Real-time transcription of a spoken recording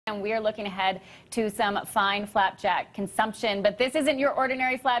And we are looking ahead to some fine flapjack consumption. But this isn't your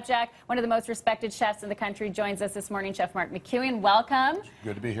ordinary flapjack. One of the most respected chefs in the country joins us this morning, Chef Mark McEwan. Welcome.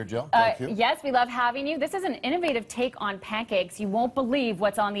 Good to be here, Jill. Thank you. Yes, we love having you. This is an innovative take on pancakes. You won't believe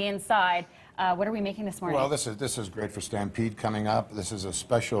what's on the inside. What are we making this morning? Well, this is great for Stampede coming up. This is a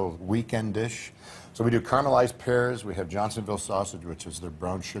special weekend dish. So we do caramelized pears. We have Johnsonville sausage, which is their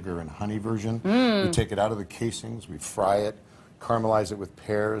brown sugar and honey version. We take it out of the casings, we fry it, caramelize it with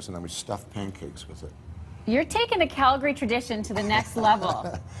pears, and then we stuff pancakes with it. You're taking the Calgary tradition to the next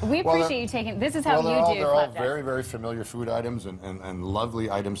level. We appreciate you taking. This is how you do. They're all very, very familiar food items and lovely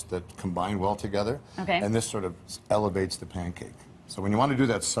items that combine well together. Okay. And this sort of elevates the pancake. So when you want to do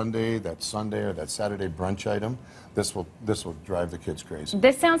that Sunday or that Saturday brunch item, this will drive the kids crazy.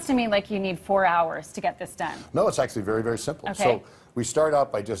 This sounds to me like you need 4 hours to get this done. No, it's actually very, very simple. Okay. So we start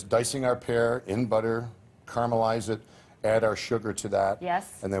out by just dicing our pear in butter, caramelize it, add our sugar to that.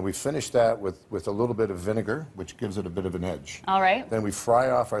 Yes. And then we finish that with a little bit of vinegar, which gives it a bit of an edge. All right. Then we fry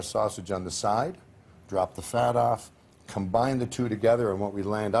off our sausage on the side, drop the fat off, combine the two together, and what we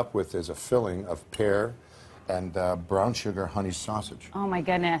land up with is a filling of pear and brown sugar honey sausage. Oh my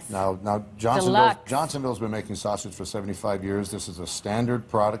goodness. Now Johnsonville's been making sausage for 75 years. This is a standard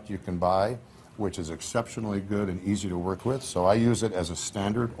product you can buy, which is exceptionally good and easy to work with. So I use it as a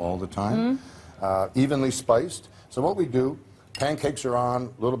standard all the time, evenly spiced. So what we do, pancakes are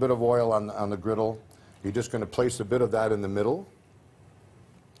on, a little bit of oil on the griddle. You're just going to place a bit of that in the middle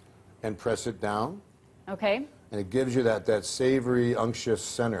and press it down. Okay. And it gives you that savory, unctuous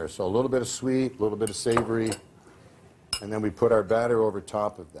center. So a little bit of sweet, a little bit of savory, and then we put our batter over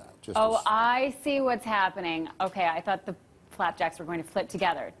top of that. I see what's happening. Okay, I thought the flapjacks were going to flip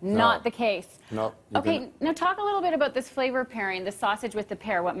together. Not the case. No. Okay, now talk a little bit about this flavor pairing, the sausage with the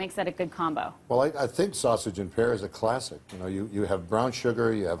pear. What makes that a good combo? Well, I think sausage and pear is a classic. You know, you have brown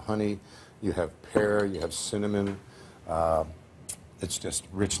sugar, you have honey, you have pear, you have cinnamon. It's just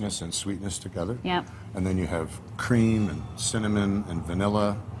richness and sweetness together. Yep. And then you have cream and cinnamon and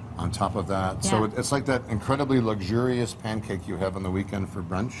vanilla on top of that. Yeah. So it's like that incredibly luxurious pancake you have on the weekend for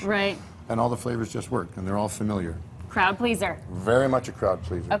brunch. Right. And all the flavors just work, and they're all familiar. Crowd pleaser. Very much a crowd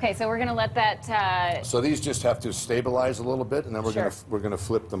pleaser. Okay, so we're going to let that... So these just have to stabilize a little bit, and then we're going to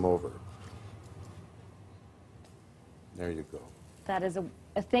flip them over. There you go. That is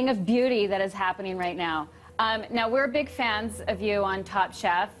a thing of beauty that is happening right now. Now, we're big fans of you on Top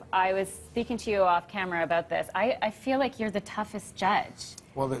Chef. I was speaking to you off camera about this. I feel like you're the toughest judge.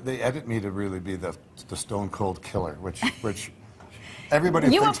 Well, they edit me to really be the stone cold killer, which everybody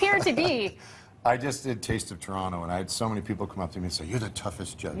You thinks. appear to be. I just did Taste of Toronto, and I had so many people come up to me and say, "You're the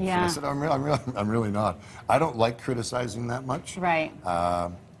toughest judge." Yeah. And I said, I'm really not. I don't like criticizing that much. Right.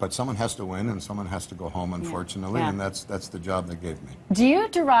 But someone has to win, and someone has to go home, unfortunately, and that's the job they gave me. Do you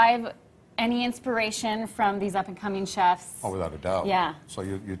derive any inspiration from these up-and-coming chefs? Oh, without a doubt. Yeah. So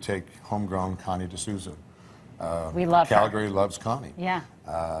you take homegrown Connie D'Souza. We love her. Calgary loves Connie. Yeah.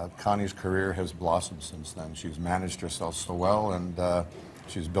 Connie's career has blossomed since then. She's managed herself so well, and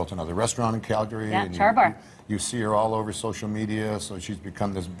she's built another restaurant in Calgary. Yeah, and Charbar. You see her all over social media, so she's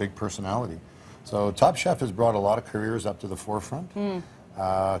become this big personality. So Top Chef has brought a lot of careers up to the forefront.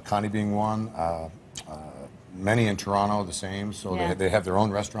 Connie being one. Many in Toronto, the same. So they have their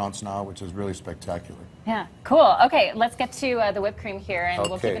own restaurants now, which is really spectacular. Yeah, cool. Okay, let's get to the whipped cream here, and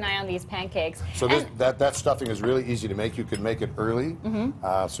we'll keep Okay. an eye on these pancakes. So that stuffing is really easy to make. You can make it early,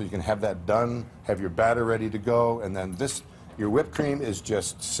 so you can have that done, have your batter ready to go, and then your whipped cream is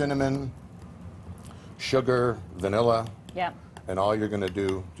just cinnamon, sugar, vanilla, and all you're going to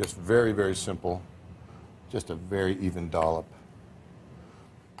do, just very, very simple, just a very even dollop.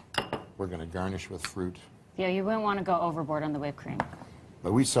 We're going to garnish with fruit. Yeah, you wouldn't want to go overboard on the whipped cream.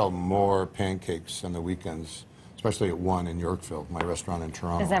 But we sell more pancakes on the weekends, especially at 1 in Yorkville, my restaurant in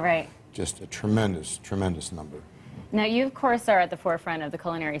Toronto. Is that right? Just a tremendous, tremendous number. Now, you, of course, are at the forefront of the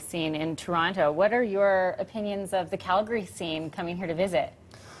culinary scene in Toronto. What are your opinions of the Calgary scene coming here to visit?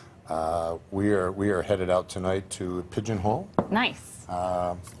 We are headed out tonight to Pigeonhole. Nice.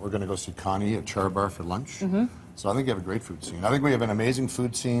 We're going to go see Connie at Charbar for lunch. So I think you have a great food scene. I think we have an amazing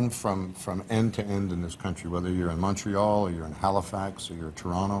food scene from end to end in this country, whether you're in Montreal or you're in Halifax or you're in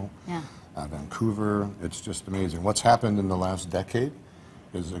Toronto, Vancouver. It's just amazing. What's happened in the last decade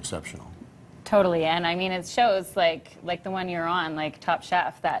is exceptional. Totally, and I mean, it shows like the one you're on, like Top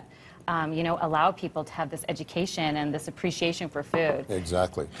Chef, that you know, allow people to have this education and this appreciation for food.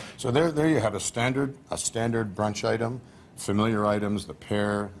 Exactly. So there you have a standard brunch item, familiar items, the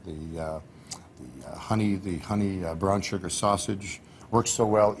pear, the honey brown sugar sausage Works so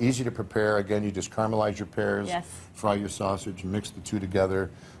well, easy to prepare. Again, you just caramelize your pears, Yes. fry your sausage, mix the two together,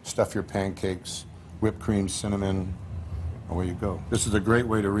 stuff your pancakes, whipped cream, cinnamon, away you go. This is a great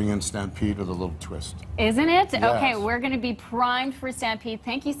way to ring in Stampede with a little twist. Isn't it? Yes. Okay, we're going to be primed for Stampede.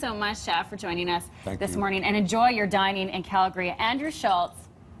 Thank you so much, Chef, for joining us this morning. And enjoy your dining in Calgary. Andrew Schultz,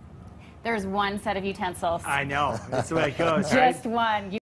 there's one set of utensils. I know. That's the way it goes, Just one.